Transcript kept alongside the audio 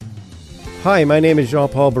Hi, my name is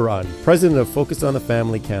Jean-Paul Baran, President of Focus on the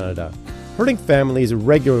Family Canada. Hurting families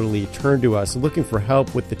regularly turn to us looking for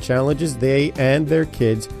help with the challenges they and their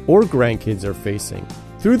kids or grandkids are facing.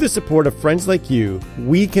 Through the support of friends like you,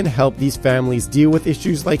 we can help these families deal with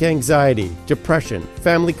issues like anxiety, depression,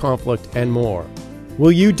 family conflict, and more.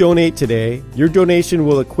 Will you donate today? Your donation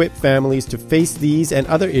will equip families to face these and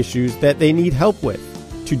other issues that they need help with.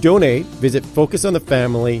 To donate, visit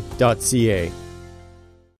focusonthefamily.ca.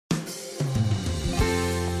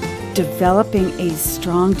 Developing a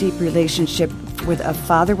strong, deep relationship with a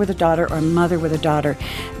father with a daughter or a mother with a daughter,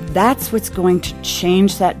 that's what's going to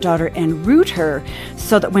change that daughter and root her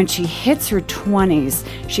so that when she hits her 20s,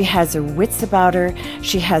 she has her wits about her,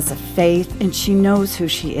 she has a faith, and she knows who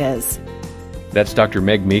she is. That's Dr.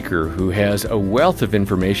 Meg Meeker, who has a wealth of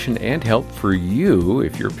information and help for you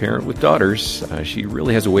if you're a parent with daughters. She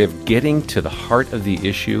really has a way of getting to the heart of the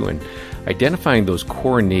issue and identifying those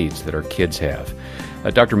core needs that our kids have.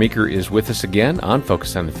 Dr. Meeker is with us again on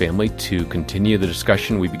Focus on the Family to continue the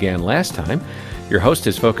discussion we began last time. Your host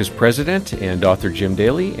is Focus President and author Jim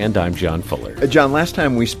Daly, and I'm John Fuller. John, last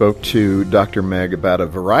time we spoke to Dr. Meg about a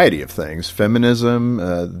variety of things, feminism,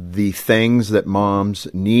 the things that moms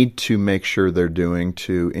need to make sure they're doing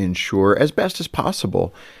to ensure, as best as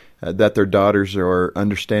possible, that their daughters are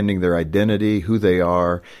understanding their identity, who they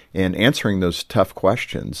are, and answering those tough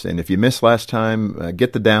questions. And if you missed last time,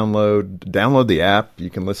 get the download the app.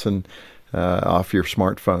 You can listen off your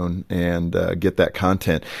smartphone and get that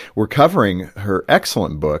content. We're covering her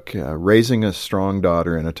excellent book, Raising a Strong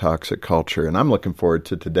Daughter in a Toxic Culture, and I'm looking forward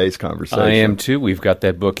to today's conversation. I am too. We've got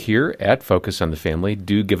that book here at Focus on the Family.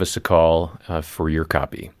 Do give us a call for your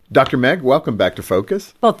copy. Dr. Meg, welcome back to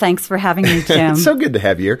Focus. Well, thanks for having me, Jim. It's so good to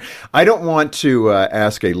have you here. I don't want to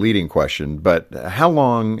ask a leading question, but how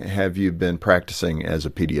long have you been practicing as a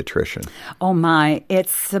pediatrician? Oh, my.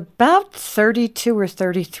 It's about 32 or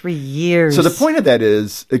 33 years. So the point of that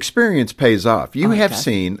is experience pays off. You have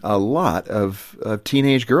seen a lot of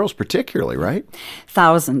teenage girls particularly, right?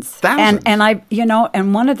 Thousands. And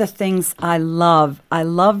and one of the things I love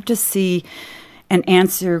to see and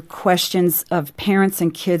answer questions of parents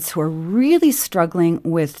and kids who are really struggling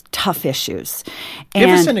with tough issues. Give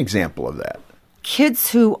us an example of that.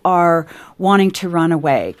 Kids who are wanting to run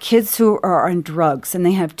away, kids who are on drugs and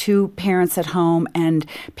they have two parents at home and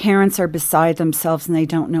parents are beside themselves and they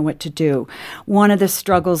don't know what to do. One of the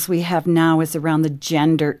struggles we have now is around the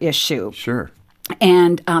gender issue. Sure.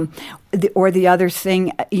 And the other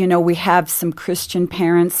thing, we have some Christian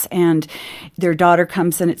parents and their daughter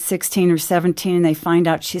comes in at 16 or 17 and they find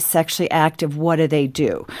out she's sexually active. What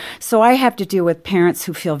do? So I have to deal with parents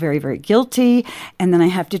who feel very, very guilty. And then I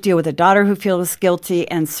have to deal with a daughter who feels guilty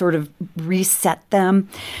and sort of reset them.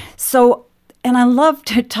 And I love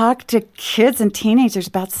to talk to kids and teenagers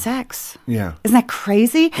about sex. Yeah. Isn't that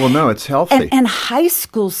crazy? Well, no, it's healthy. And high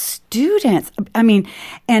school students,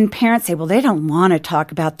 and parents say, well, they don't want to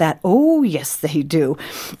talk about that. Oh, yes, they do.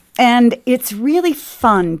 And it's really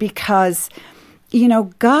fun because,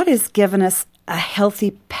 God has given us a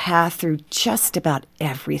healthy path through just about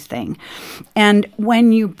everything. And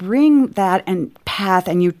when you bring that path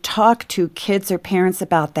and you talk to kids or parents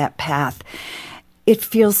about that path, it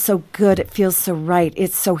feels so good. It feels so right.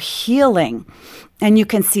 It's so healing. And you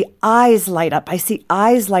can see eyes light up. I see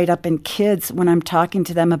eyes light up in kids when I'm talking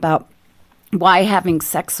to them about why having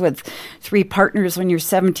sex with 3 partners when you're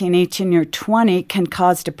 17, 18, you're 20 can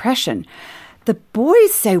cause depression. The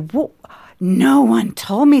boys say, well, no one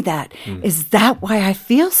told me that. Is that why I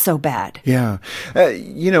feel so bad? Yeah.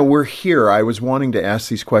 We're here. I was wanting to ask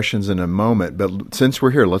these questions in a moment, but since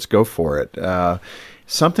we're here, let's go for it.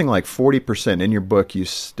 Something like 40%, in your book you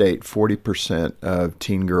state 40% of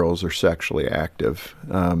teen girls are sexually active.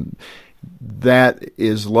 That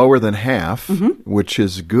is lower than half, which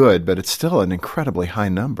is good, but it's still an incredibly high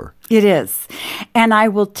number. It is. And I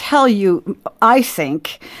will tell you, I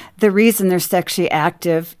think the reason they're sexually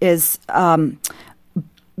active is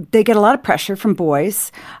they get a lot of pressure from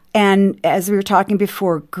boys. And as we were talking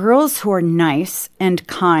before, girls who are nice and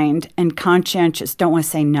kind and conscientious don't want to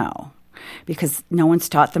say no, because no one's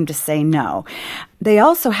taught them to say no. They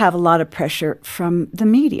also have a lot of pressure from the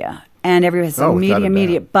media. And everybody has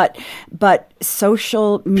media, but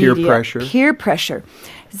social media. Peer pressure.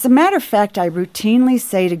 As a matter of fact, I routinely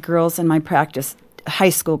say to girls in my practice, high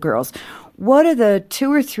school girls, what are the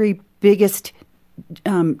 2 or 3 biggest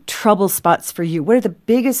trouble spots for you? What are the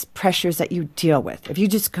biggest pressures that you deal with? If you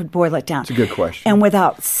just could boil it down. It's a good question. And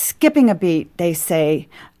without skipping a beat, they say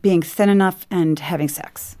being thin enough and having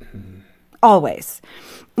sex. Always.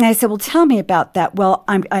 And I said, well, tell me about that. Well,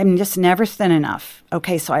 I'm just never thin enough.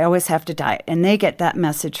 Okay, so I always have to diet. And they get that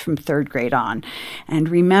message from 3rd grade on. And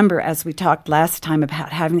remember, as we talked last time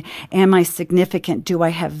about am I significant? Do I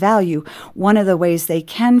have value? One of the ways they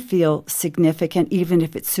can feel significant, even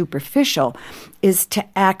if it's superficial, is to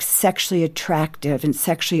act sexually attractive and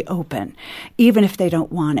sexually open, even if they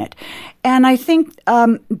don't want it. And I think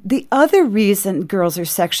the other reason girls are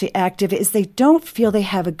sexually active is they don't feel they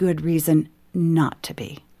have a good reason not to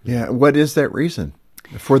be. Yeah. What is that reason?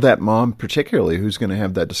 For that mom particularly who's going to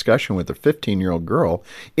have that discussion with a 15-year-old girl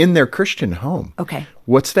in their Christian home. Okay.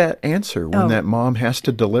 What's that answer when that mom has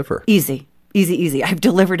to deliver? Easy. I've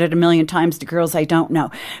delivered it a million times to girls I don't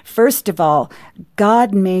know. First of all,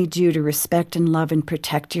 God made you to respect and love and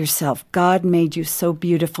protect yourself. God made you so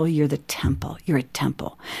beautiful. You're the temple. You're a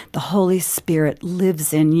temple. The Holy Spirit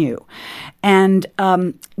lives in you. And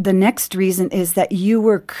the next reason is that you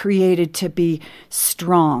were created to be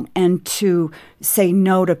strong and to say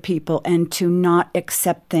no to people and to not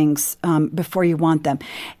accept things before you want them.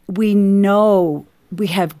 We know we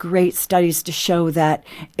have great studies to show that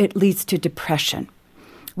it leads to depression.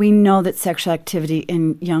 We know that sexual activity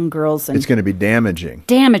in young girls and it's going to be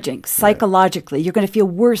damaging psychologically. You're going to feel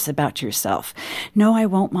worse about yourself. No, I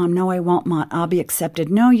won't, Mom. No, I won't, Mom. I'll be accepted.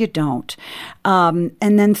 No, you don't. And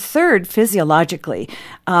then third, physiologically.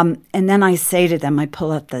 And then I say to them, I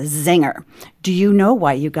pull out the zinger. Do you know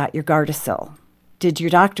why you got your Gardasil? Did your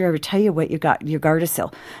doctor ever tell you what you got your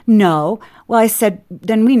Gardasil? No. Well, I said,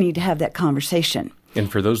 then we need to have that conversation. And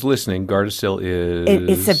for those listening, Gardasil is...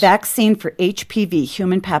 It's a vaccine for HPV,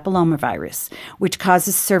 human papillomavirus, which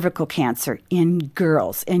causes cervical cancer in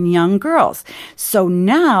girls, in young girls. So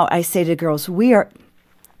now I say to girls,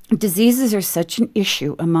 diseases are such an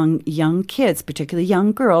issue among young kids, particularly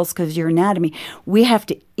young girls, because of your anatomy. We have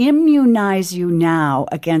to immunize you now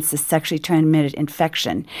against a sexually transmitted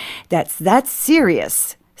infection. That's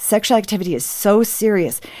serious. Sexual activity is so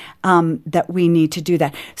serious that we need to do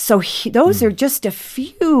that. So those are just a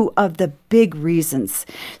few of the big reasons.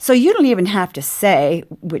 So you don't even have to say,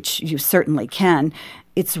 which you certainly can,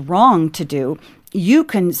 it's wrong to do. You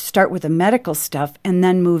can start with the medical stuff and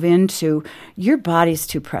then move into your body's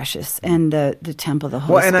too precious and the temple of the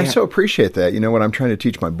Holy Spirit. Well, and I so appreciate that. You know, when I'm trying to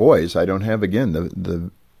teach my boys, I don't have, again, the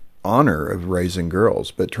honor of raising girls,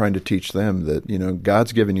 but trying to teach them that, you know,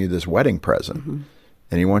 God's given you this wedding present. Mm-hmm.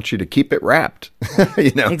 And he wants you to keep it wrapped,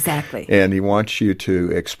 you know. Exactly. And he wants you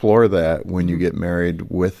to explore that when you get married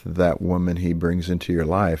with that woman he brings into your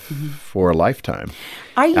life for a lifetime.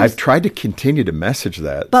 I've tried to continue to message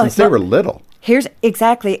that since they were little. Here's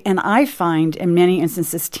exactly, and I find in many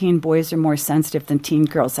instances teen boys are more sensitive than teen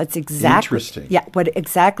girls. That's exactly interesting. Yeah,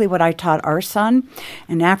 exactly what I taught our son.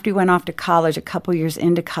 And after he went off to college, a couple years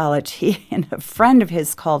into college, he and a friend of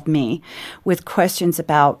his called me with questions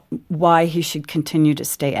about why he should continue to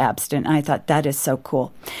stay abstinent. And I thought that is so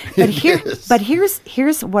cool. But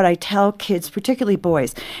here's what I tell kids, particularly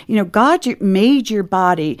boys. You know, God made your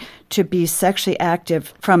body to be sexually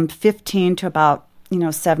active from 15 to about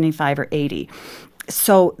 75 or 80.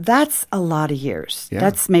 So that's a lot of years. Yeah.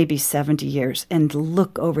 That's maybe 70 years. And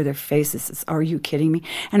look over their faces. Are you kidding me?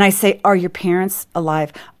 And I say, are your parents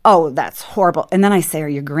alive? Oh, that's horrible. And then I say, are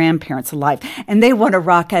your grandparents alive? And they want to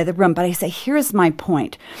rock out of the room. But I say, here's my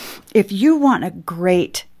point. If you want a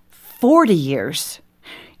great 40 years,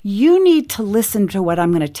 you need to listen to what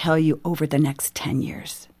I'm going to tell you over the next 10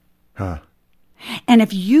 years. Huh. And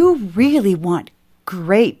if you really want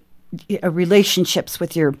great relationships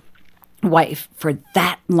with your wife for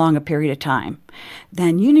that long a period of time,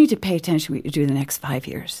 then you need to pay attention to what you do the next 5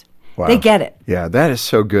 years. Wow. They get it. Yeah, that is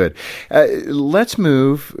so good. Let's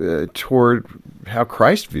move toward how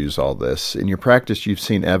Christ views all this. In your practice, you've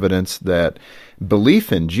seen evidence that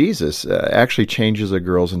belief in Jesus actually changes a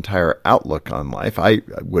girl's entire outlook on life. I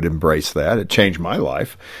would embrace that. It changed my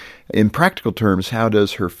life. In practical terms, how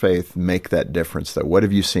does her faith make that difference, though? What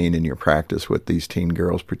have you seen in your practice with these teen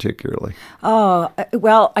girls particularly? Oh,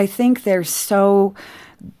 well, I think they're so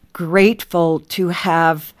grateful to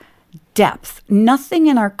have depth. Nothing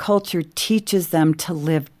in our culture teaches them to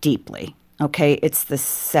live deeply. Okay, it's the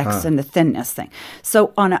sex and the thinness thing.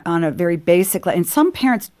 So on a very basic level, and some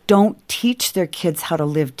parents don't teach their kids how to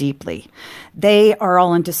live deeply. They are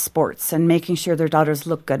all into sports and making sure their daughters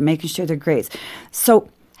look good, making sure their grades. So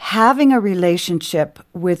having a relationship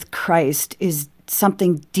with Christ is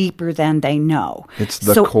something deeper than they know. It's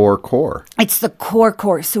the core. It's the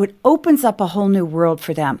core. So it opens up a whole new world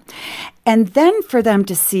for them. And then for them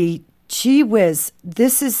to see gee whiz,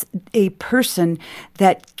 this is a person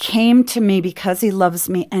that came to me because he loves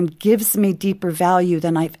me and gives me deeper value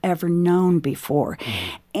than I've ever known before.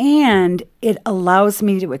 And it allows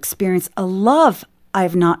me to experience a love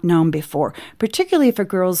I've not known before, particularly if a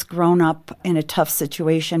girl's grown up in a tough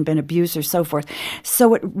situation, been abused or so forth.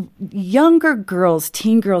 So younger girls,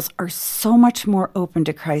 teen girls, are so much more open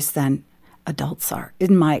to Christ than adults are,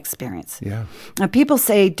 in my experience. Yeah. Now, people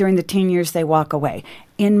say during the teen years they walk away.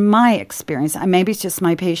 In my experience, and maybe it's just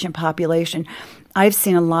my patient population, I've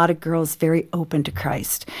seen a lot of girls very open to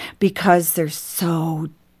Christ because they're so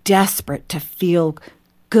desperate to feel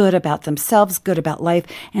good about themselves, good about life,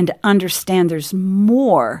 and to understand there's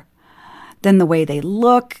more than the way they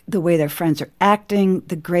look, the way their friends are acting,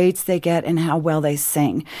 the grades they get, and how well they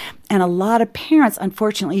sing. And a lot of parents,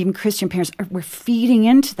 unfortunately, even Christian parents, we're feeding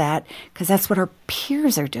into that because that's what our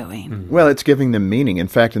peers are doing. Well, it's giving them meaning. In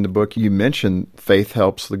fact, in the book, you mentioned faith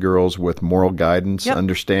helps the girls with moral guidance,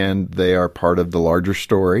 understand they are part of the larger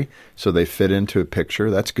story, so they fit into a picture.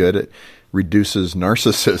 That's good. It reduces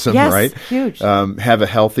narcissism, right? Huge. Have a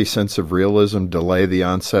healthy sense of realism, delay the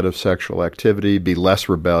onset of sexual activity, be less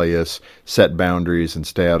rebellious, set boundaries, and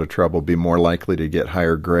stay out of trouble, be more likely to get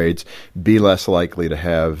higher grades, be less likely to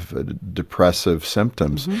have depressive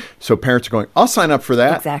symptoms. So parents are going, I'll sign up for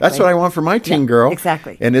that. Exactly. That's what I want for my teen girl.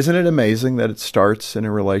 Exactly. And isn't it amazing that it starts in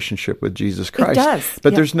a relationship with Jesus Christ? It does.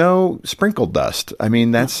 But there's no sprinkle dust. I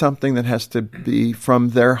mean, that's something that has to be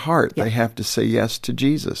from their heart. They have to say yes to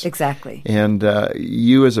Jesus. Exactly. And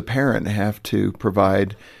you as a parent have to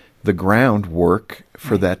provide the groundwork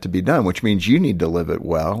for that to be done, which means you need to live it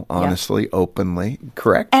well, honestly, openly,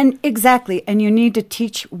 correct? And exactly. And you need to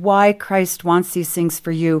teach why Christ wants these things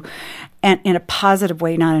for you, and in a positive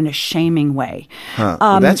way, not in a shaming way.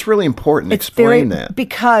 That's really important. Explain that.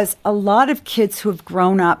 Because a lot of kids who have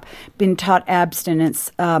grown up, been taught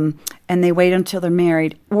abstinence, and they wait until they're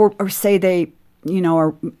married, or say they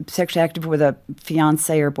are sexually active with a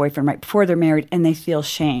fiance or boyfriend right before they're married, and they feel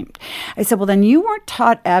shamed. I said, well, then you weren't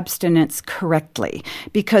taught abstinence correctly,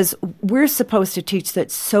 because we're supposed to teach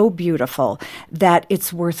that's so beautiful that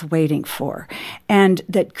it's worth waiting for, and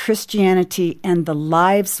that Christianity and the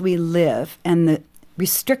lives we live and the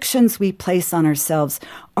restrictions we place on ourselves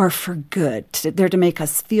are for good. They're to make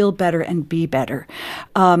us feel better and be better.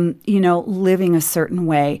 Living a certain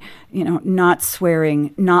way, not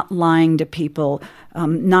swearing, not lying to people,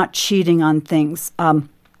 not cheating on things.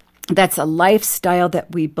 That's a lifestyle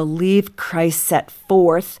that we believe Christ set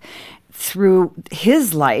forth through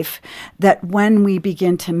his life, that when we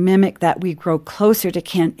begin to mimic that, we grow closer to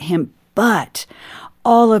him. But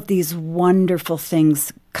all of these wonderful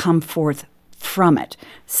things come forth from it: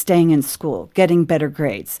 staying in school, getting better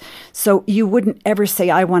grades. So you wouldn't ever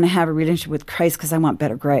say, I want to have a relationship with Christ because I want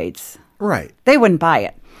better grades. Right. They wouldn't buy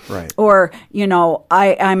it. Right. Or,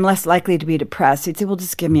 I'm less likely to be depressed. You'd say, well,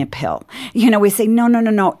 just give me a pill. We say,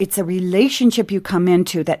 no. It's a relationship you come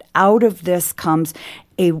into that out of this comes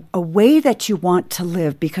a way that you want to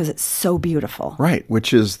live because it's so beautiful. Right,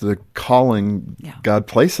 which is the calling God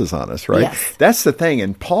places on us, right? Yes. That's the thing.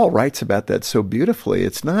 And Paul writes about that so beautifully.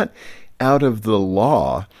 It's not out of the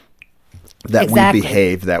law that we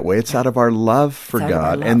behave that way. It's out of our love for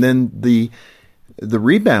God. And then the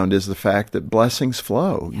rebound is the fact that blessings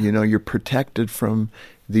flow. You're protected from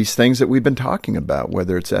these things that we've been talking about,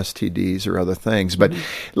 whether it's STDs or other things. But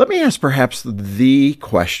let me ask perhaps the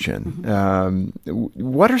question.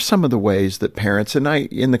 What are some of the ways that parents, and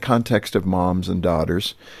in the context of moms and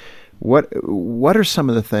daughters, what are some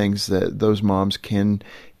of the things that those moms can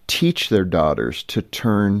teach their daughters to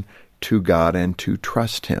turn to God and to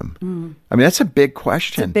trust him? I mean, that's a big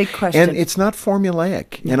question. It's a big question. And it's not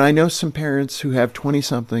formulaic. And I know some parents who have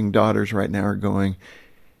 20-something daughters right now are going,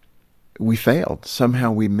 we failed.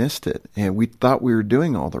 Somehow we missed it. And we thought we were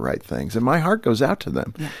doing all the right things. And my heart goes out to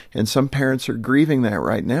them. And some parents are grieving that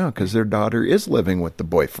right now because their daughter is living with the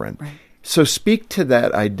boyfriend. Right. So speak to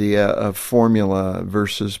that idea of formula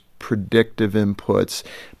versus predictive inputs.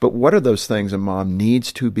 But what are those things a mom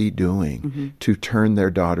needs to be doing to turn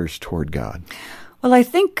their daughters toward God? Well, I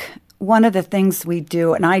think one of the things we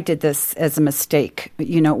do, and I did this as a mistake,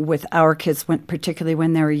 with our kids, particularly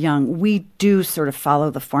when they were young, we do sort of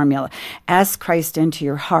follow the formula. Ask Christ into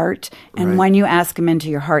your heart, and when you ask him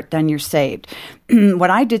into your heart, then you're saved.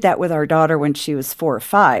 When I did that with our daughter when she was 4 or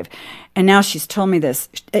 5, and now she's told me this,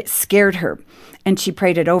 it scared her. And she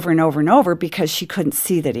prayed it over and over and over because she couldn't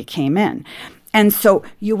see that he came in. And so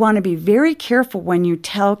you want to be very careful when you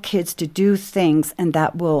tell kids to do things, and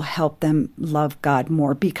that will help them love God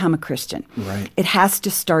more, become a Christian. Right. It has to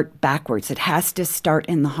start backwards. It has to start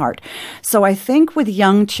in the heart. So I think with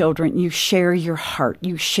young children, you share your heart,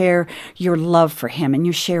 you share your love for him, and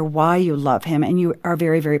you share why you love him, and you are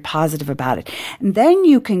very, very positive about it. And then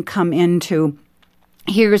you can come into,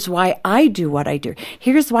 here's why I do what I do.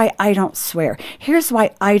 Here's why I don't swear. Here's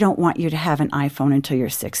why I don't want you to have an iPhone until you're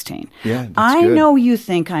 16. Yeah, that's I good. know you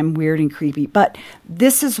think I'm weird and creepy, but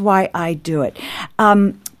this is why I do it.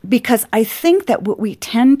 Because I think that what we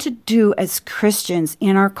tend to do as Christians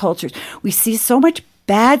in our cultures, we see so much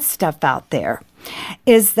bad stuff out there,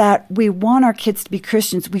 is that we want our kids to be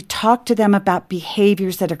Christians. We talk to them about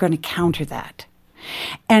behaviors that are going to counter that.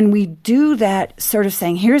 And we do that sort of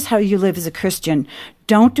saying, here's how you live as a Christian.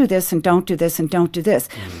 Don't do this and don't do this and don't do this.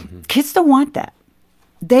 Mm-hmm. Kids don't want that.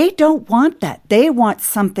 They don't want that. They want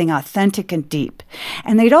something authentic and deep.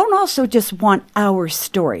 And they don't also just want our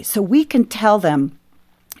story. So we can tell them,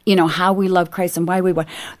 how we love Christ and why we want.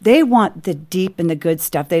 They want the deep and the good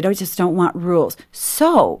stuff. They don't want rules.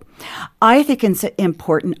 So I think it's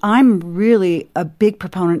important. I'm really a big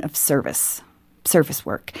proponent of service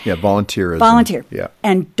work. Yeah, volunteerism. Volunteer. Yeah.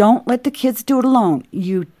 And don't let the kids do it alone.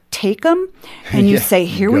 You take them and you say,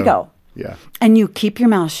 here we go. Yeah. And you keep your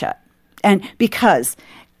mouth shut. And because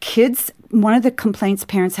kids, one of the complaints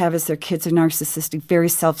parents have is their kids are narcissistic, very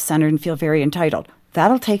self-centered, and feel very entitled.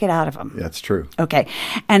 That'll take it out of them. That's true. Okay.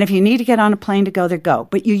 And if you need to get on a plane to go there, go.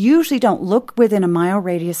 But you usually don't look within a mile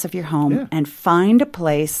radius of your home and find a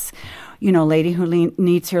place, lady who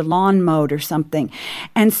needs her lawn mowed or something.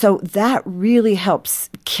 And so that really helps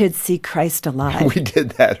kids see Christ alive. We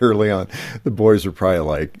did that early on. The boys were probably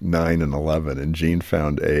like 9 and 11, and Jean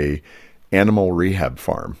found a animal rehab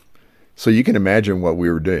farm. So you can imagine what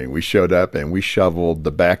we were doing. We showed up and we shoveled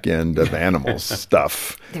the back end of animals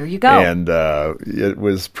stuff. There you go. And it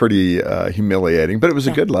was pretty humiliating, but it was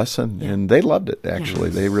a good lesson, and they loved it,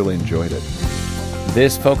 actually. They really enjoyed it.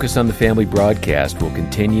 This Focus on the Family broadcast will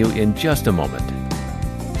continue in just a moment.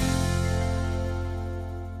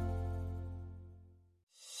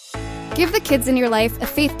 Give the kids in your life a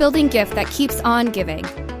faith-building gift that keeps on giving.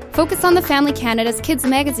 Focus on the Family Canada's kids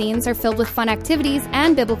magazines are filled with fun activities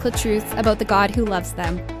and biblical truths about the God who loves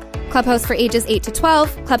them. Clubhouse for ages 8 to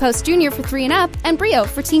 12, Clubhouse Junior for 3 and up, and Brio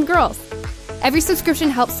for teen girls. Every subscription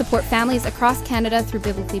helps support families across Canada through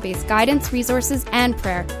biblically based guidance, resources, and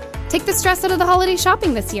prayer. Take the stress out of the holiday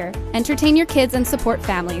shopping this year. Entertain your kids and support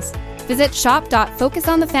families. Visit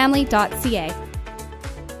shop.focusonthefamily.ca.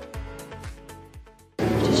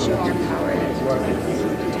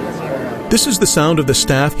 This is the sound of the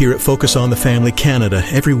staff here at Focus on the Family Canada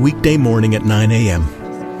every weekday morning at 9 a.m.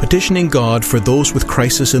 Petitioning God for those with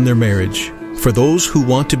crisis in their marriage, for those who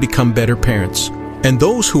want to become better parents, and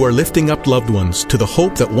those who are lifting up loved ones to the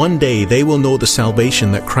hope that one day they will know the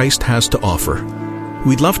salvation that Christ has to offer.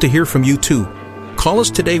 We'd love to hear from you too. Call us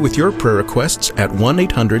today with your prayer requests at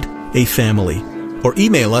 1-800-A-FAMILY or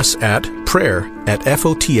email us at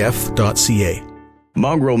prayer@fotf.ca.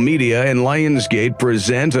 Mongrel Media and Lionsgate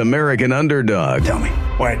present American Underdog. Tell me,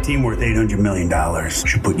 why a team worth $800 million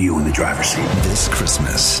should put you in the driver's seat? This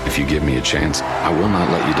Christmas, if you give me a chance, I will not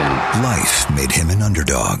let you down. Life made him an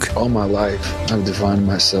underdog. All my life, I've defined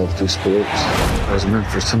myself through sports. I was meant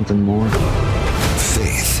for something more.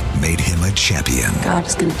 Faith made him a champion. God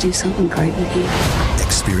is going to do something great with you.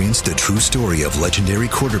 Experience the true story of legendary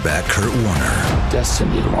quarterback Kurt Warner.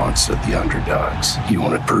 Destiny wants of the underdogs. You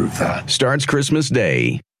want to prove that. Starts Christmas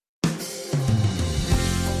Day.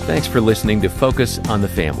 Thanks for listening to Focus on the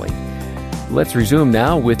Family. Let's resume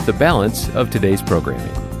now with the balance of today's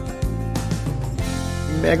programming.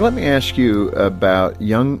 Meg, let me ask you about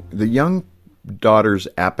the young daughter's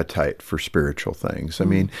appetite for spiritual things. I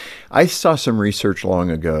mean, I saw some research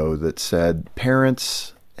long ago that said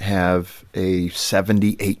parents have a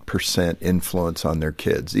 78% influence on their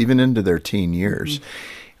kids, even into their teen years.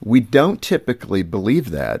 We don't typically believe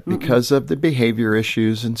that because of the behavior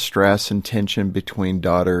issues and stress and tension between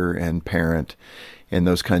daughter and parent and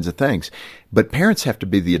those kinds of things. But parents have to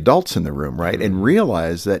be the adults in the room, right? And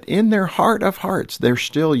realize that in their heart of hearts, they're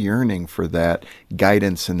still yearning for that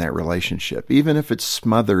guidance in that relationship, even if it's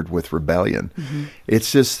smothered with rebellion.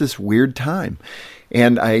 It's just this weird time.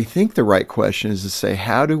 And I think the right question is to say,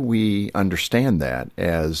 how do we understand that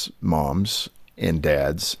as moms and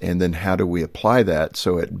dads? And then how do we apply that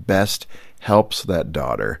so it best helps that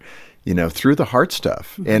daughter, through the hard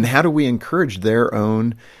stuff? And how do we encourage their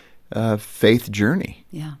own faith journey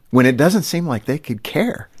when it doesn't seem like they could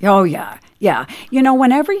care? Oh, yeah. Yeah. You know,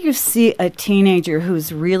 whenever you see a teenager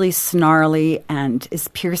who's really snarly and is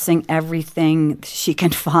piercing everything she can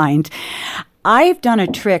find, I've done a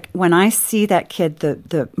trick. When I see that kid,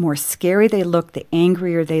 the more scary they look, the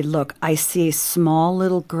angrier they look, I see a small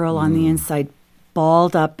little girl on the inside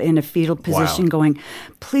balled up in a fetal position going,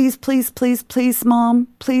 please, please, please, please, Mom,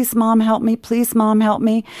 help me, please, Mom, help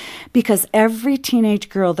me. Because every teenage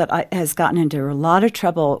girl that has gotten into a lot of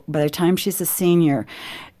trouble by the time she's a senior,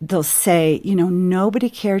 they'll say, you know, nobody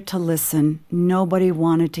cared to listen. Nobody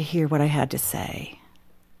wanted to hear what I had to say.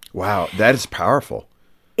 Wow, that is powerful.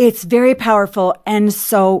 It's very powerful. And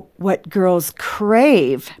so what girls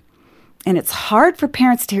crave, and it's hard for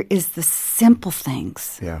parents to hear, is the simple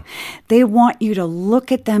things. Yeah. They want you to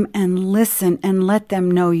look at them and listen and let them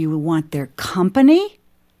know you want their company.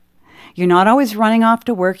 You're not always running off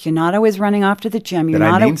to work. You're not always running off to the gym. You're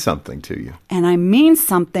that not I mean something to you. And I mean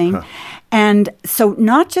something. Huh. And so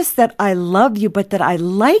not just that I love you, but that I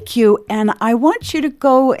like you, and I want you to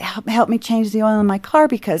go help me change the oil in my car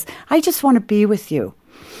because I just want to be with you.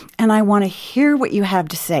 And I want to hear what you have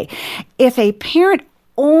to say. If a parent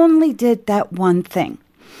only did that one thing,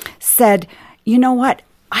 said, you know what,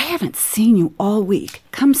 I haven't seen you all week.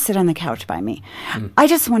 Come sit on the couch by me. I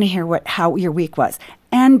just want to hear how your week was.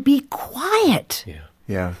 And be quiet.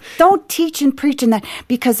 Yeah. Don't teach and preach in that,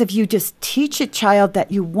 because if you just teach a child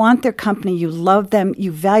that you want their company, you love them,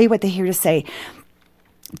 you value what they hear to say,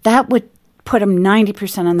 that would put them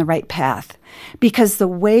 90% on the right path. Because the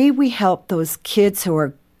way we help those kids who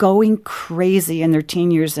are going crazy in their teen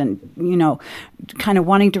years and, you know, kind of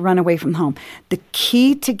wanting to run away from home, the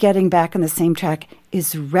key to getting back on the same track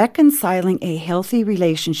is reconciling a healthy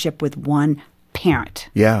relationship with one parent.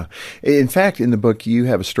 Yeah. In fact, in the book, you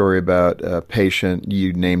have a story about a patient.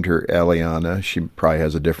 You named her Eliana. She probably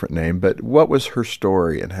has a different name, but what was her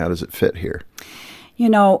story and how does it fit here? You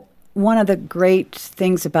know, one of the great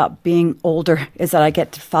things about being older is that I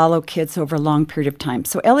get to follow kids over a long period of time.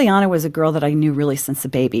 So Eliana was a girl that I knew really since a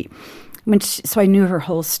baby. So I knew her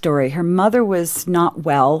whole story. Her mother was not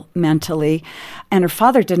well mentally, and her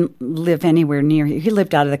father didn't live anywhere near here. He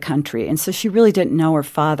lived out of the country, and so she really didn't know her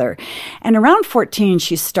father. And around 14,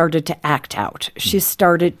 she started to act out. She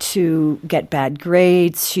started to get bad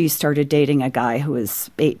grades. She started dating a guy who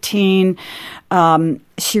was 18.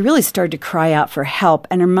 She really started to cry out for help,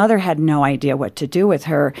 and her mother had no idea what to do with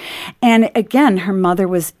her. And again, her mother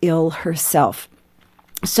was ill herself.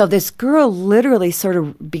 So this girl literally sort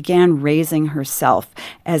of began raising herself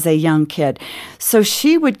as a young kid. So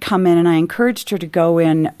she would come in, and I encouraged her to go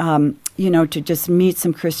in, to just meet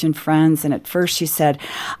some Christian friends. And at first she said,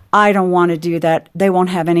 I don't want to do that. They won't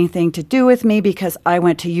have anything to do with me because I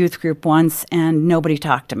went to youth group once and nobody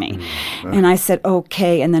talked to me. Mm-hmm. And I said,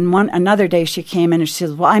 okay. And then another day she came in and she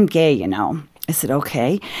said, well, I'm gay, you know. I said,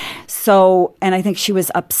 okay. So, and I think she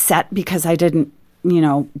was upset because I didn't,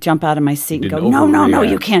 jump out of my seat and go, no,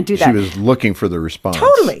 you can't do that. She was looking for the response.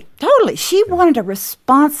 Totally. She wanted a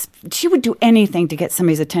response. She would do anything to get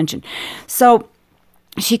somebody's attention. So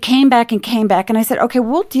she came back, and I said, okay,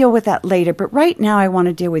 we'll deal with that later, but right now I want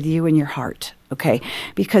to deal with you and your heart, okay,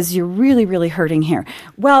 because you're really, really hurting here.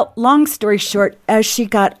 Well, long story short, as she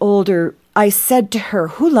got older, I said to her,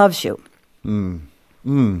 who loves you? Who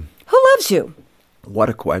loves you? What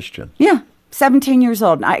a question. Yeah. 17 years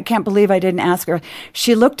old. And I can't believe I didn't ask her.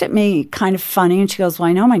 She looked at me kind of funny and she goes, well,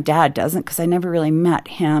 I know my dad doesn't because I never really met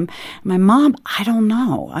him. My mom, I don't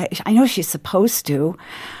know. I know she's supposed to.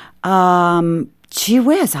 Gee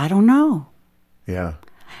whiz, I don't know. Yeah.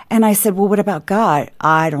 And I said, well, what about God?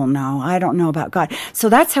 I don't know. I don't know about God. So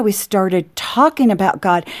that's how we started talking about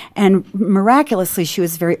God. And miraculously, she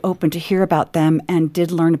was very open to hear about them and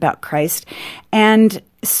did learn about Christ and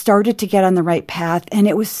started to get on the right path. And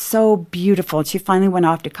it was so beautiful. And she finally went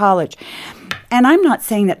off to college. And I'm not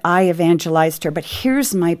saying that I evangelized her, but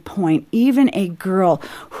here's my point. Even a girl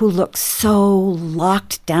who looks so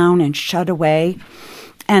locked down and shut away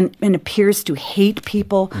and appears to hate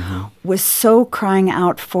people, was so crying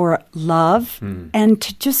out for love and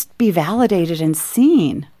to just be validated and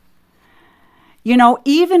seen.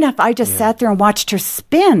 Even if I just sat there and watched her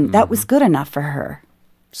spin, that was good enough for her.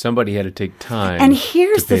 Somebody had to take time. And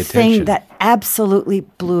here's the thing that absolutely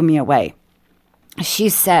blew me away. She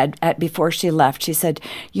said, before she left, she said,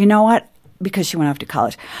 you know what? Because she went off to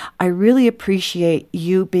college, I really appreciate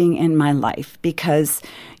you being in my life because,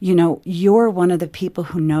 you're one of the people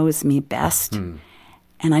who knows me best. And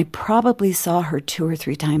I probably saw her 2 or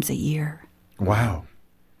 3 times a year. Wow.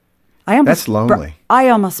 That's lonely. I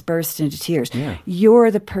almost burst into tears. Yeah. You're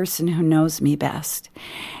the person who knows me best.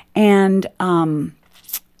 And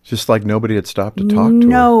just like nobody had stopped to talk to her.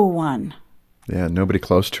 No one Yeah, nobody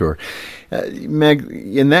close to her. Meg,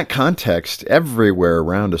 in that context, everywhere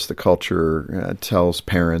around us, the culture tells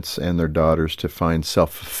parents and their daughters to find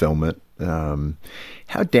self-fulfillment.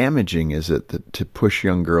 How damaging is it to push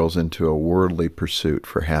young girls into a worldly pursuit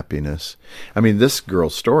for happiness? I mean, this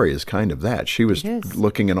girl's story is kind of that. She was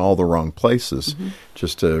looking in all the wrong places,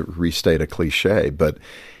 just to restate a cliche. But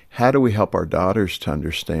how do we help our daughters to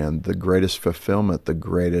understand the greatest fulfillment, the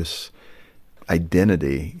greatest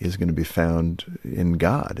identity is going to be found in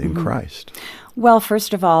God, in Christ? Well,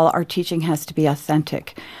 first of all, our teaching has to be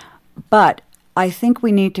authentic. But I think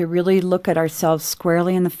we need to really look at ourselves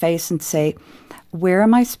squarely in the face and say, where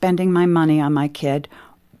am I spending my money on my kid?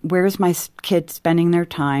 Where is my kid spending their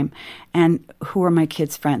time? And who are my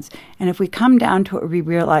kids' friends? And if we come down to it, we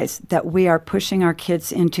realize that we are pushing our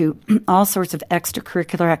kids into all sorts of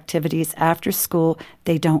extracurricular activities after school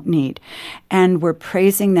they don't need. And we're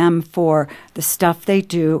praising them for the stuff they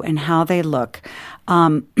do and how they look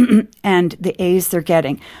and the A's they're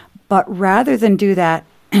getting. But rather than do that,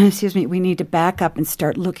 we need to back up and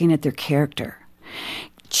start looking at their character.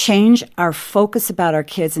 Change our focus about our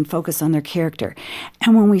kids and focus on their character.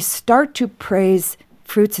 And when we start to praise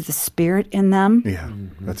fruits of the Spirit in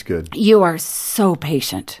them, that's good. You are so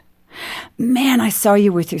patient. Man, I saw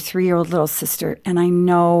you with your 3-year-old little sister, and I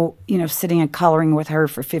know, sitting and coloring with her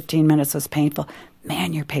for 15 minutes was painful.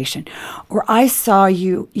 Man, you're patient. Or I saw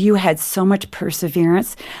you had so much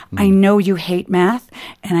perseverance. I know you hate math,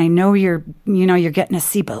 and I know you're getting a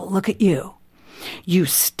C, but look at you. You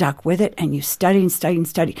stuck with it, and you studied and studied and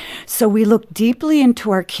studied. So we look deeply into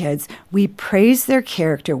our kids. We praise their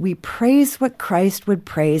character. We praise what Christ would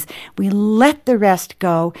praise. We let the rest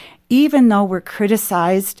go, even though we're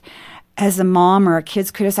criticized as a mom or our kids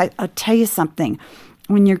criticized. I'll tell you something.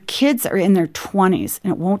 When your kids are in their 20s,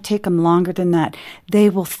 and it won't take them longer than that, they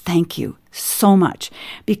will thank you so much.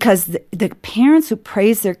 Because the parents who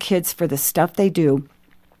praise their kids for the stuff they do,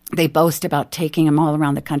 they boast about taking them all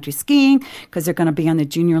around the country skiing because they're going to be on the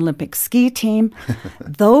Junior Olympic ski team.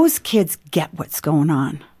 Those kids get what's going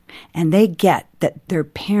on. And they get that their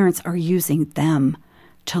parents are using them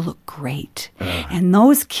to look great. And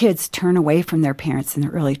those kids turn away from their parents in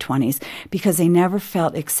their early 20s because they never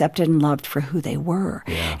felt accepted and loved for who they were.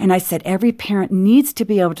 Yeah. And I said, every parent needs to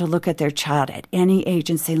be able to look at their child at any age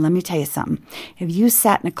and say, let me tell you something. If you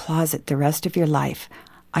sat in a closet the rest of your life,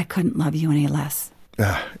 I couldn't love you any less.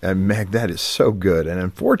 And Meg, that is so good. And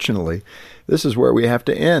unfortunately, this is where we have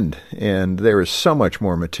to end. And there is so much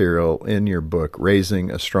more material in your book, Raising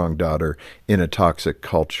a Strong Daughter in a Toxic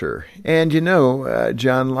Culture. And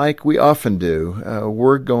John, like we often do,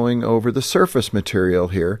 we're going over the surface material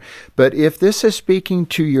here. But if this is speaking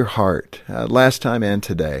to your heart, last time and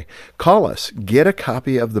today, call us, get a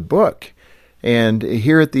copy of the book. And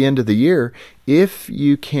here at the end of the year, if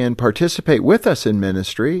you can participate with us in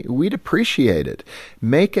ministry, we'd appreciate it.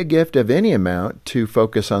 Make a gift of any amount to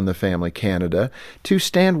Focus on the Family Canada to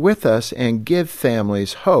stand with us and give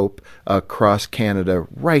families hope across Canada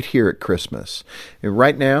right here at Christmas. And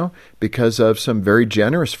right now, because of some very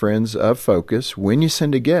generous friends of Focus, when you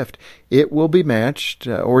send a gift, it will be matched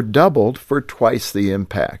or doubled for twice the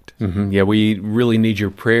impact. Yeah, we really need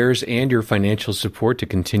your prayers and your financial support to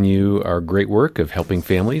continue our great work of helping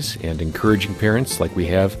families and encouraging parents like we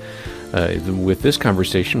have with this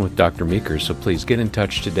conversation with Dr. Meeker. So please get in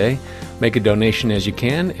touch today. Make a donation as you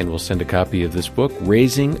can, and we'll send a copy of this book,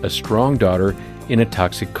 Raising a Strong Daughter in a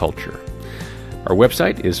Toxic Culture. Our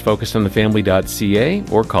website is focusonthefamily.ca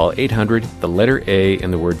or call 800, the letter A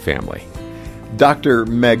and the word family. Dr.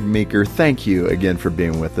 Meg Meeker, thank you again for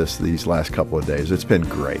being with us these last couple of days. It's been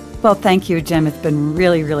great. Well, thank you, Jim. It's been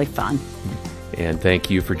really, really fun. And thank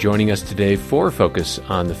you for joining us today for Focus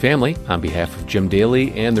on the Family. On behalf of Jim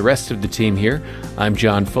Daly and the rest of the team here, I'm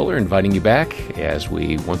John Fuller, inviting you back as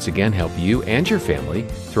we once again help you and your family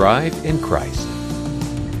thrive in Christ.